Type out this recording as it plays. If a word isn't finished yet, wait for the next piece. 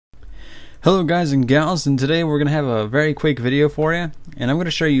Hello guys and gals, and today we're going to have a very quick video for you, and I'm going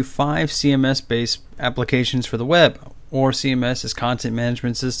to show you 5 CMS based applications for the web, or CMS is content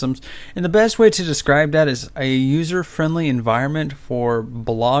management systems, and the best way to describe that is a user friendly environment for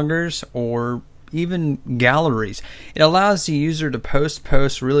bloggers or even galleries. It allows the user to post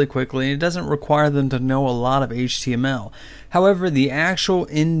posts really quickly, and it doesn't require them to know a lot of HTML. However, the actual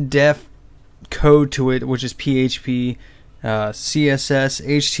in-depth code to it, which is PHP, CSS,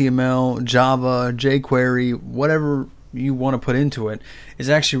 HTML, Java, jQuery, whatever you want to put into it, is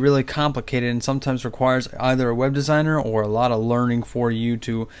actually really complicated and sometimes requires either a web designer or a lot of learning for you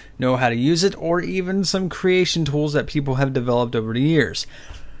to know how to use it, or even some creation tools that people have developed over the years.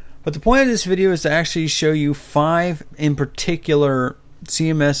 But the point of this video is to actually show you 5 in particular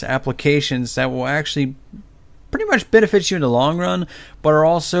CMS applications that will actually pretty much benefits you in the long run, but are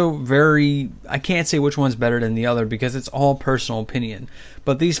also very, I can't say which one's better than the other because it's all personal opinion.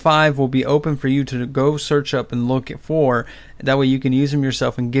 But these 5 will be open for you to go search up and look for. That way you can use them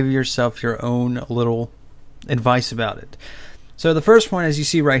yourself and give yourself your own little advice about it. So the first one, as you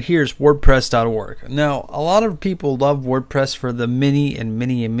see right here, is WordPress.org. Now, a lot of people love WordPress for the many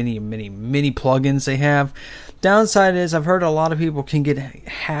plugins they have. Downside is I've heard a lot of people can get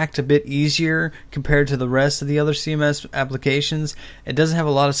hacked a bit easier compared to the rest of the other CMS applications. It doesn't have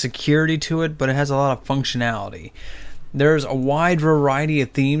a lot of security to it, but it has a lot of functionality. There's a wide variety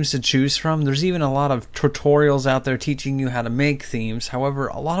of themes to choose from. There's even a lot of tutorials out there teaching you how to make themes. However,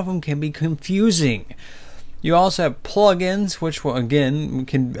 a lot of them can be confusing. You also have plugins, which will, again,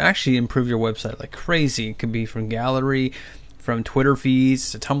 can actually improve your website like crazy. It could be from gallery, from Twitter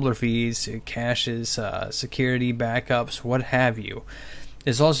feeds to Tumblr feeds to caches, security, backups, what have you.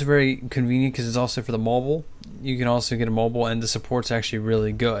 It's also very convenient because it's also for the mobile. You can also get a mobile, and the support's actually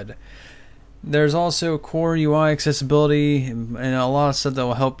really good. There's also core UI accessibility and a lot of stuff that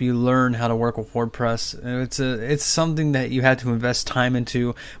will help you learn how to work with WordPress. It's something that you had to invest time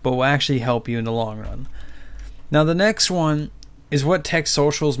into, but will actually help you in the long run. Now the next one is what Tech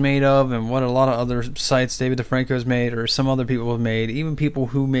Social's made of, and what a lot of other sites David DeFranco's made, or some other people have made, even people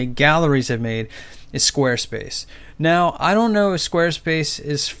who make galleries have made, is Squarespace. Now, I don't know if Squarespace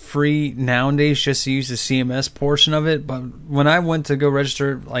is free nowadays just to use the CMS portion of it, but when I went to go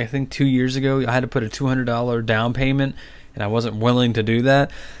register, I think 2 years ago, I had to put a $200 down payment, and I wasn't willing to do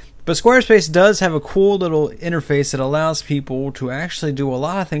that. But Squarespace does have a cool little interface that allows people to actually do a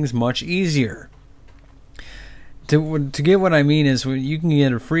lot of things much easier. To get what I mean is, you can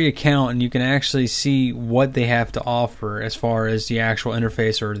get a free account and you can actually see what they have to offer as far as the actual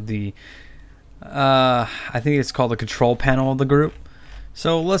interface, or the I think it's called the control panel of the group.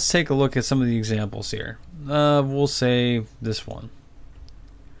 So let's take a look at some of the examples here. We'll say this one.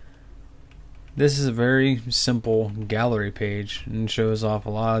 This is a very simple gallery page and shows off a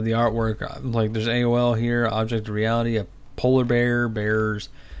lot of the artwork. Like there's AOL here, object of reality, a polar bear, bears,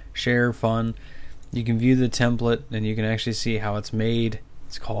 share, fun. You can view the template and you can actually see how it's made.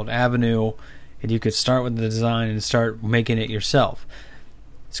 It's called Avenue, and you could start with the design and start making it yourself.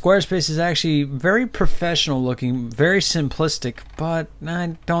 Squarespace is actually very professional looking, very simplistic, but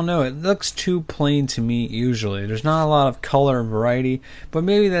I don't know, it looks too plain to me usually. There's not a lot of color and variety, but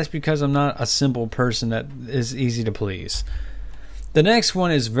maybe that's because I'm not a simple person that is easy to please. The next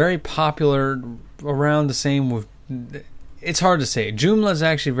one is very popular, around the same with, it's hard to say. Joomla is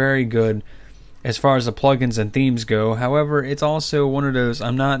actually very good as far as the plugins and themes go. However, it's also one of those,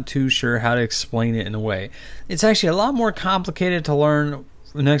 I'm not too sure how to explain it in a way. It's actually a lot more complicated to learn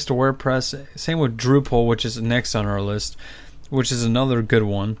next to WordPress. Same with Drupal, which is next on our list, which is another good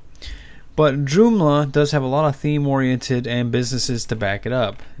one. But Joomla does have a lot of theme-oriented and businesses to back it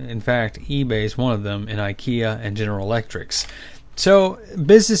up. In fact, eBay is one of them, and IKEA and General Electrics. So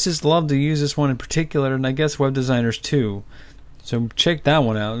businesses love to use this one in particular, and I guess web designers too. So check that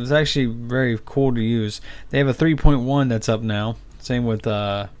one out. It's actually very cool to use. They have a 3.1 that's up now. Same with,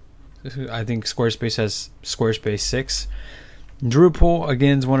 I think Squarespace has Squarespace 6. Drupal,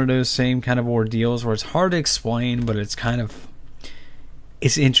 again, is one of those same kind of ordeals where it's hard to explain, but it's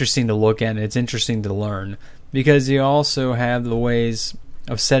it's interesting to look at, and it's interesting to learn, because you also have the ways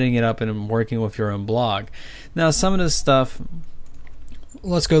of setting it up and working with your own blog. Now, some of this stuff,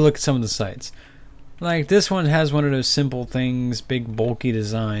 let's go look at some of the sites. Like this one has one of those simple things, big bulky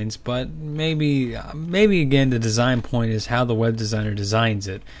designs, but maybe again the design point is how the web designer designs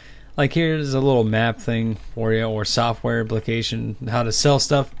it. Like here's a little map thing for you, or software application, how to sell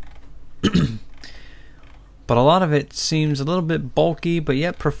stuff. But a lot of it seems a little bit bulky, but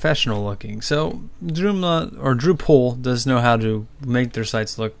yet professional looking. So Joomla or Drupal does know how to make their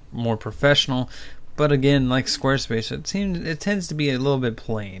sites look more professional, but again, like Squarespace, it tends to be a little bit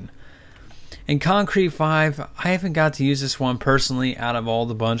plain. And Concrete 5, I haven't got to use this one personally out of all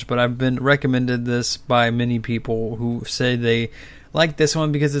the bunch, but I've been recommended this by many people who say they like this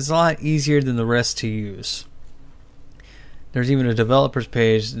one because it's a lot easier than the rest to use. There's even a developer's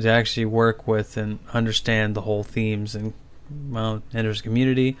page to actually work with and understand the whole themes. And there's a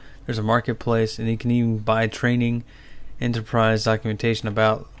community, there's a marketplace, and you can even buy training, enterprise documentation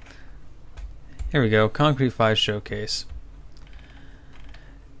about. Here we go, Concrete 5 Showcase.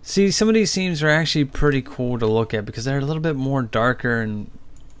 See, some of these themes are actually pretty cool to look at because they're a little bit more darker and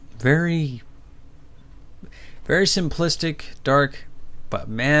very, very simplistic, dark. But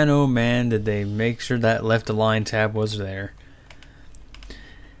man, oh man, did they make sure that left align tab was there.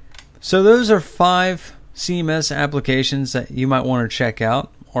 So those are 5 CMS applications that you might want to check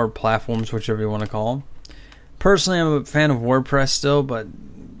out, or platforms, whichever you want to call them. Personally, I'm a fan of WordPress still, but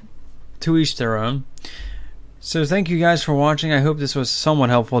to each their own. So thank you guys for watching. I hope this was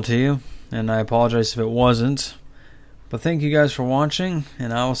somewhat helpful to you, and I apologize if it wasn't. But thank you guys for watching,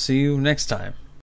 and I will see you next time.